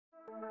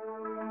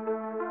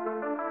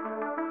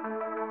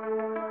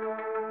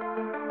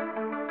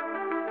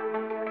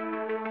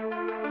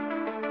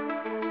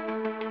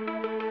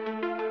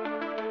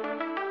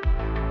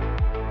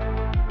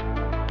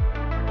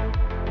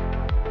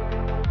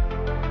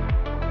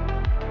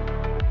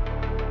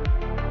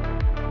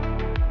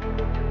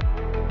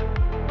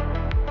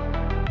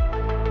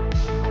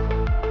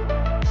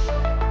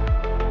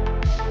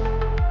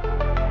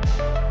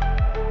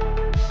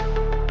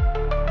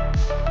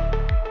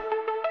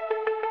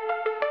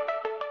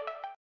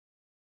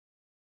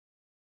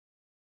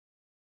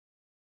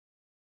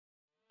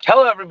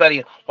Hello,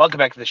 everybody. Welcome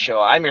back to the show.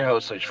 I'm your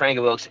host, Frank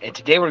Wilkes, and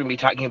today we're going to be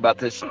talking about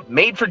this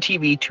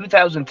made-for-TV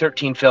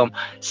 2013 film,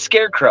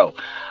 Scarecrow.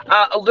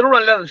 A little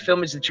rundown of the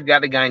film is that you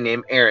got a guy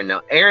named Aaron.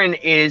 Now, Aaron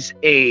is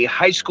a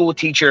high school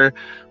teacher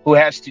who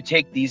has to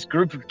take these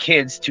group of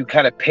kids to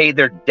kind of pay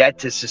their debt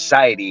to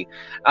society.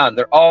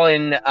 They're all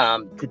in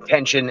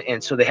detention,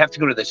 and so they have to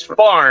go to this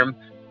farm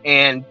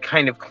and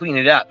kind of clean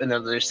it up. And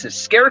then there's this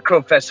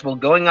Scarecrow festival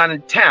going on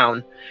in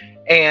town,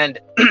 and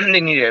they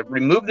need to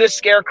remove this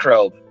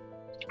scarecrow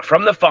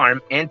from the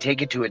farm and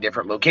take it to a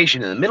different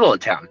location in the middle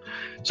of town.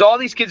 So all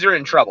these kids are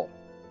in trouble.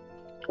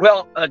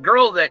 Well, a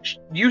girl that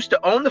used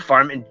to own the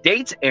farm and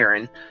dates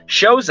Aaron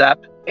shows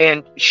up,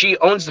 and she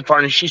owns the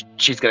farm, and she's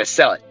going to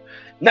sell it.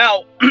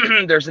 Now,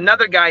 there's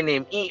another guy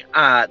named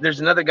there's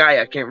another guy,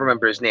 I can't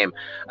remember his name,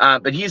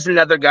 but he's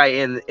another guy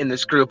in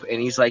this group, and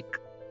he's like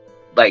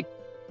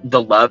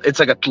the love. It's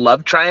like a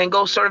love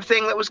triangle sort of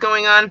thing that was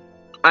going on.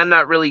 I'm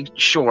not really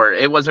sure.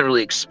 It wasn't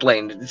really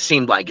explained. It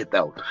seemed like it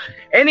though.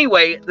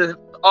 Anyway,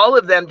 all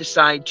of them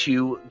decide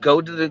to go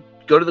to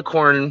the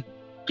corn,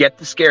 get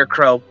the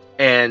scarecrow,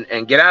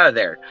 and get out of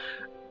there.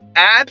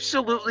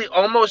 Absolutely,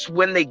 almost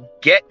when they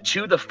get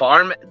to the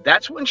farm,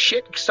 that's when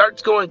shit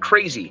starts going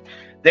crazy.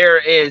 There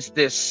is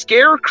this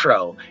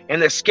scarecrow,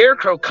 and the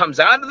scarecrow comes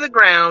out of the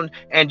ground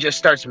and just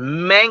starts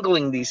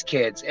mangling these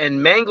kids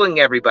and mangling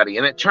everybody.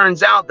 And it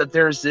turns out that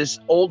there's this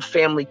old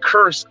family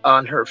curse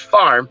on her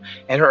farm,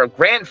 and her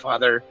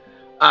grandfather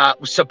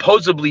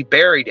supposedly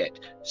buried it.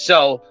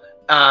 So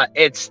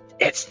it's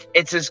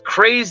this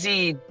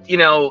crazy,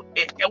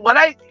 what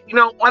I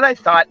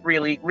thought,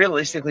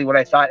 realistically, what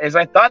I thought is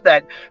I thought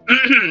that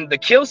the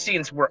kill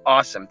scenes were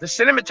awesome. The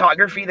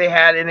cinematography they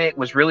had in it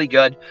was really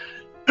good.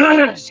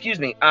 Excuse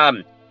me.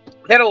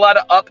 They had a lot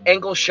of up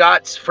angle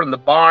shots from the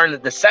barn.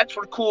 The sets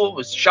were cool. It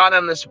was shot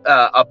on this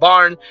a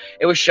barn.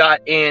 It was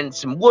shot in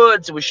some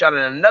woods. It was shot on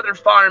another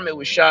farm. It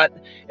was shot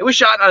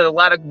on a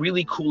lot of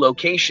really cool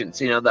locations.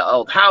 The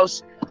old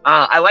house.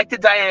 I liked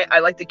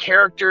the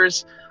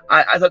characters.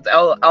 I thought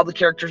all the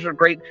characters were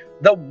great.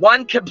 The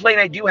one complaint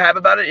I do have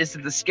about it is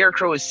that the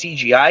scarecrow is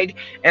CGI'd,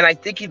 and I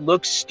think he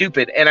looks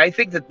stupid. And I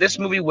think that this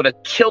movie would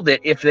have killed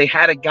it if they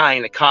had a guy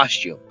in a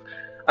costume.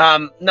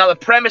 Now, the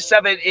premise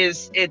of it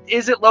is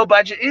it low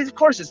budget? Of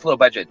course it's low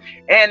budget.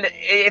 And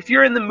if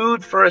you're in the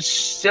mood for a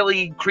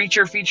silly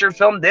creature feature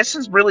film, this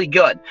is really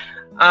good.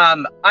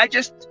 I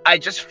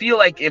just feel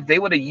like if they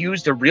would have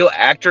used a real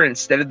actor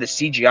instead of the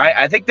CGI,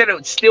 I think that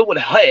it still would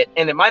have hit,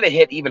 and it might have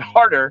hit even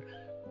harder.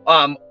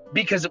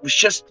 Because it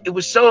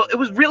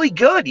was really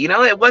good.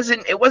 It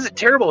wasn't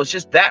terrible. It's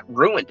just that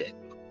ruined it.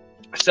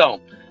 So,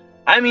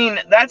 I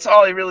mean, that's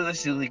all I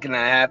realistically can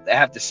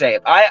have to say.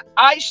 I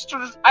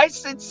strongly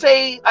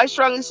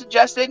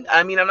suggest it.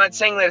 I mean, I'm not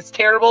saying that it's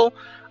terrible.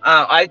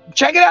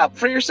 Check it out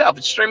for yourself.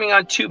 It's streaming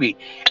on Tubi.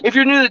 If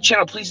you're new to the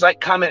channel, please like,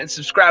 comment, and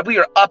subscribe. We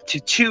are up to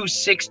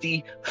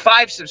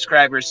 265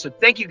 subscribers, so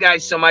thank you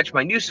guys so much.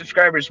 My new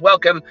subscribers,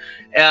 welcome.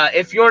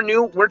 If you're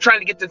new, we're trying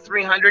to get to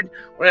 300.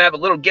 We're gonna have a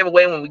little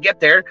giveaway when we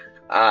get there.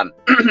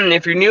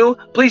 If you're new,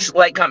 please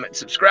like, comment,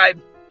 subscribe.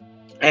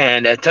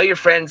 And tell your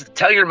friends,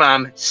 tell your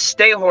mom,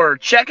 stay horror,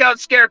 check out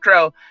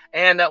Scarecrow,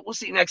 and we'll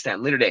see you next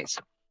time. Later days.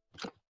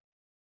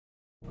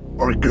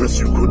 I guess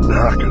you couldn't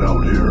hack it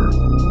out here.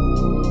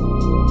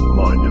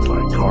 Mind if I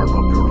carve up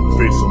your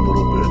face a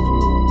little bit?